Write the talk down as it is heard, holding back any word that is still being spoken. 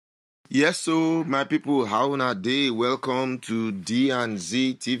Yes, so my people, how na day? Welcome to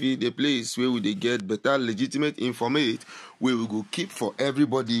D&Z TV, the place where we dey get better, legitimate informate, where we go keep for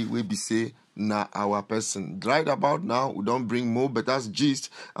everybody. We be say na our person. Right about now, we don't bring more better gist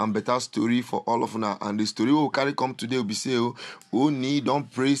and better story for all of una. And the story we will carry come today will be say, OONI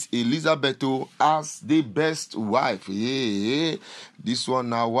don't praise Elizabeth as the best wife. Yeah. This one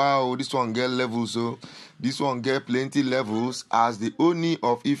now, wow, this one get levels, so. This one get plenty levels as the OONI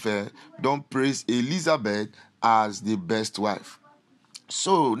of Ife don't praise Elizabeth as the best wife.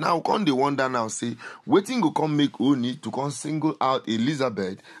 So now come the wonder now say wetin go come make OONI to come single out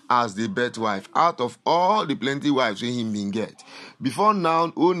Elizabeth as the best wife out of all the plenty wives wey him been get. Before now,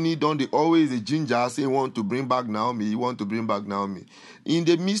 OONI don dey always a ginger say he want to bring back Naomi, he want to bring back Naomi. In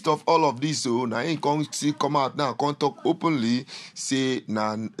the midst of all of this, so now he come out now, come talk openly, say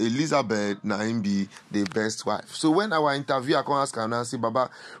na Elizabeth na him be the best wife. So when our interviewer come ask her now, say Baba,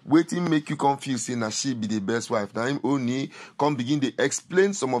 wetin make you confuse say na she be the best wife? Now him OONI come begin to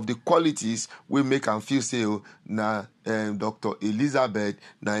explain some of the qualities we make am feel say na Dr. Elizabeth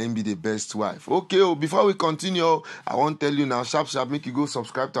na him be the best wife. Okay, before we continue, I want to tell you now, sharp make you go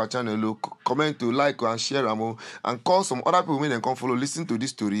subscribe to our channel, comment to like and share am, and call some other people when they come follow listen to this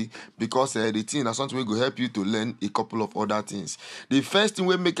story, because the thing is something will go help you to learn a couple of other things. The first thing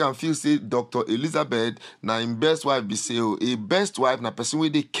we make am feel say Dr. Elizabeth na him best wife be say a best wife na person wey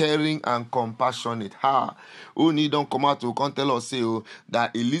dey caring and compassionate. OONI don't come out to come tell us say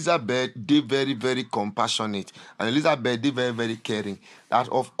that Elizabeth dey very very compassionate, and Elizabeth dey very very caring. That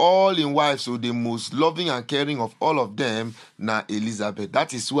of all in wives, so the most loving and caring of all of them na Elizabeth.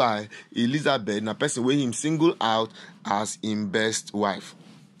 That is why Elizabeth na person wey him single out as him best wife.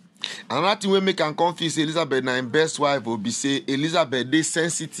 Another thing we make am confuse Elizabeth na him best wife will be say Elizabeth dey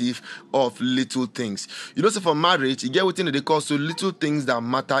sensitive of little things. You know, say for marriage, you get what they call so little things that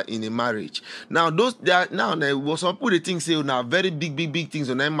matter in a marriage. Now those there now some people they think say now very big things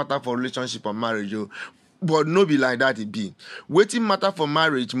don't matter for relationship or marriage. But no be like that it be. Wetin matter for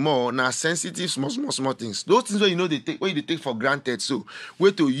marriage more na sensitive small things. Those things where you know they take for granted. So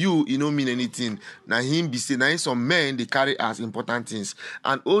wait to you no mean anything. Now him be say now some men they carry as important things.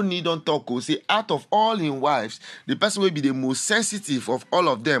 And OONI don't talk say out of all his wives, the person will be the most sensitive of all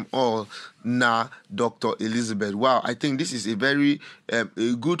of them all na Dr. Elizabeth. Wow, I think this is a very a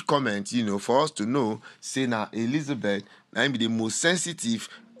good comment, for us to know say na Elizabeth na him be the most sensitive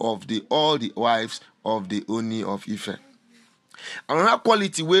of all the wives of the OONI of Ife. Another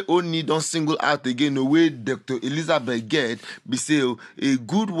quality where OONI don't single out again, the way Dr. Elizabeth get be say a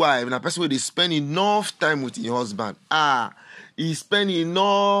good wife and a person where they spend enough time with your husband. He spend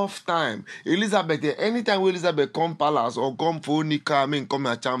enough time. Elizabeth, anytime when Elizabeth come palace or come for OONI come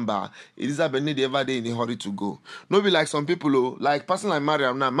her chamber, Elizabeth need ever day in a hurry to go. No be like some people like person like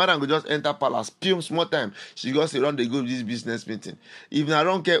Mariam now. Mariam go just enter palace, small time. She go say run they go this business meeting. If na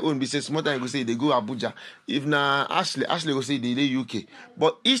run care own, be say small time go say they go Abuja. If na Ashley go say they UK.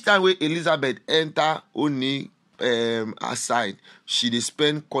 But each time when Elizabeth enter OONI aside, she dey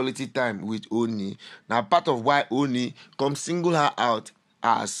spend quality time with OONI. Now part of why OONI come single her out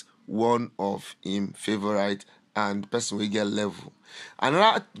as one of him favorite and person we get level.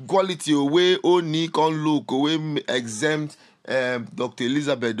 Another quality way OONI can look way exempt Dr.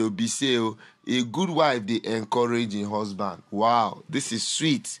 Elizabeth will be say a good wife they encourage her husband. Wow, this is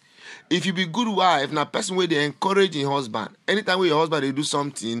sweet. If you be good wife, now person where they encourage your husband. Anytime when your husband they do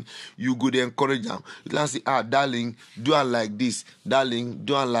something, you go to encourage them. You can say, darling, do it like this. Darling,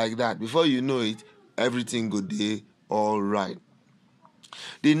 do it like that. Before you know it, everything go dey all right.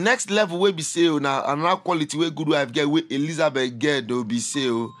 The next level where be say now another quality where good wife get where Elizabeth get though be say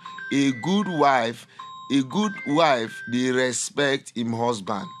a good wife they respect him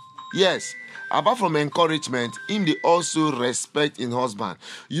husband. Yes, apart from encouragement, him they also respect in husband.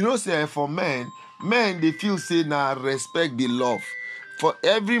 You know, say for men they feel say na respect be love. For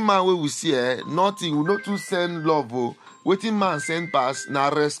every man we see nothing will not to send love. Waiting man send pass na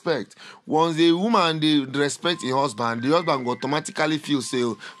respect. Once a woman they respect in husband, the husband will automatically feel say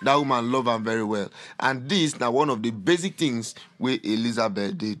that woman love him very well. And this now one of the basic things where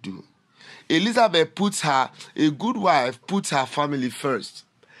Elizabeth they do. Elizabeth a good wife puts her family first.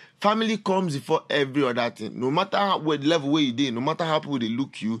 Family comes before every other thing. No matter what level where you did, no matter how people they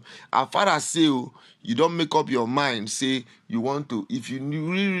look you, as far as say you don't make up your mind, say you want to, if you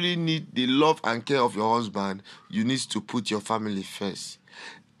really need the love and care of your husband, you need to put your family first.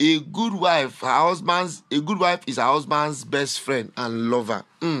 A good wife is her husband's best friend and lover.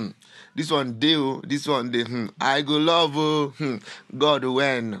 This one they, I go love God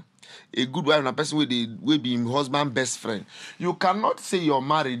when. A good wife na person wey be him husband best friend. You cannot say you're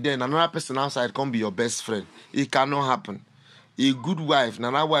married then another person outside come be your best friend. It cannot happen. A good wife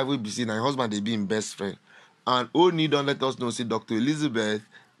na that wife wey be say na your husband dey be him best friend. And OONI don let us know say Dr. Elizabeth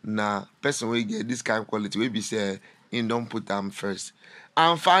na person wey get this kind of quality wey be say him don put am first.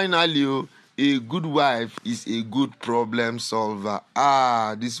 And finally, a good wife is a good problem solver.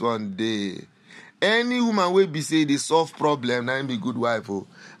 This one dey. Any woman wey be say dey solve problem na im be good wife.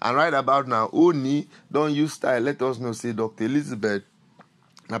 And right about now, OONI don use style let us know say Dr. Elizabeth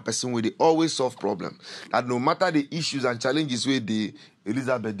na person wey dey always solve problem. That no matter the issues and challenges wey dey,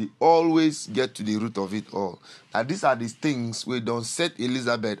 Elizabeth dey always get to the root of it all. That these are the things wey don set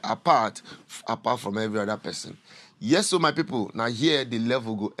Elizabeth apart from every other person. Yes, so my people, now here the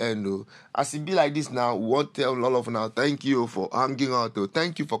level go end. As it be like this now, we want to tell all of now, thank you for hanging out.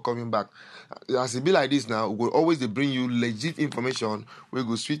 Thank you for coming back. As it be like this now, we will always bring you legit information. We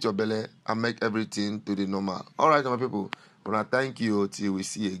go sweet your belly and make everything to the normal. All right, my people. Well, thank you till we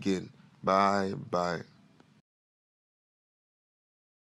see you again. Bye.